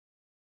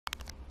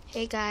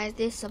Hey guys,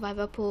 this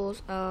survivor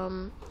pools.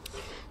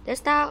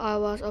 This time I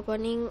was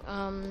opening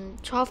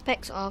 12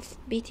 packs of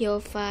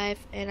bt-05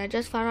 and I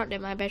just found out that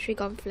my battery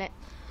gone flat.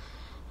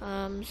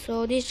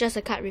 So this is just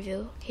a card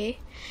review. Okay,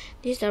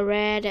 this is the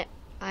rare that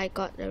I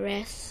got. The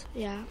rest,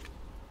 yeah.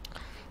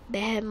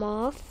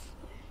 Behemoth,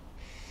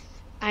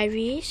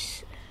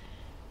 Iris,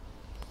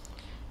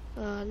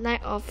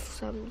 Knight of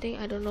something,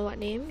 I don't know what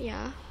name.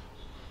 Yeah.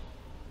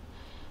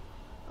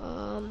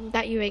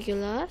 Dark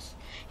Irregulars,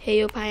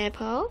 Hail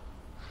Pineapple.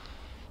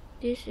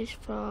 This is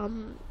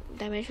from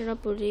Dimensional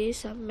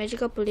Police, some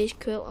magical police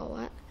quill or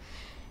what.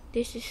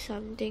 This is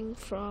something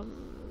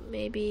from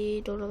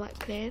maybe don't know what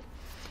clan.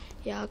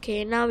 Yeah,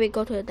 okay, now we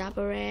go to the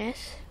double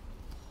rares.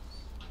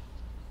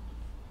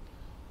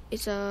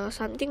 It's a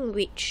something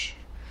witch.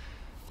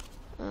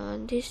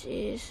 This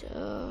is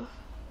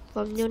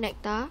from New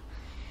Nectar,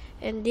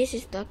 and this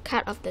is the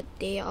card of the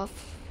day of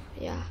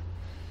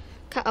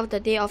card of the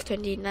day of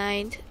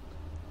 29th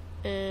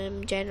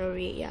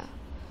January. Yeah,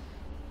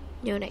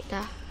 New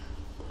Nectar.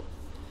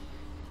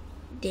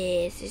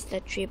 This is the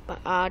triple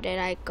R that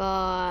I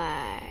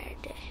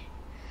got.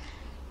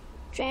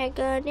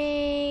 Dragon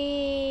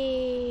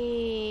egg.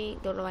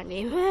 Don't know what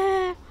name.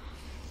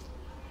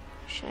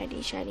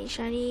 Shiny, shiny,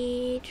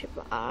 shiny.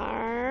 Triple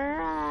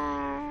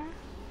R.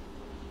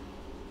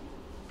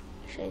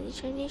 Shiny,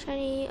 shiny,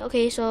 shiny.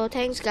 Okay, so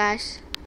thanks guys.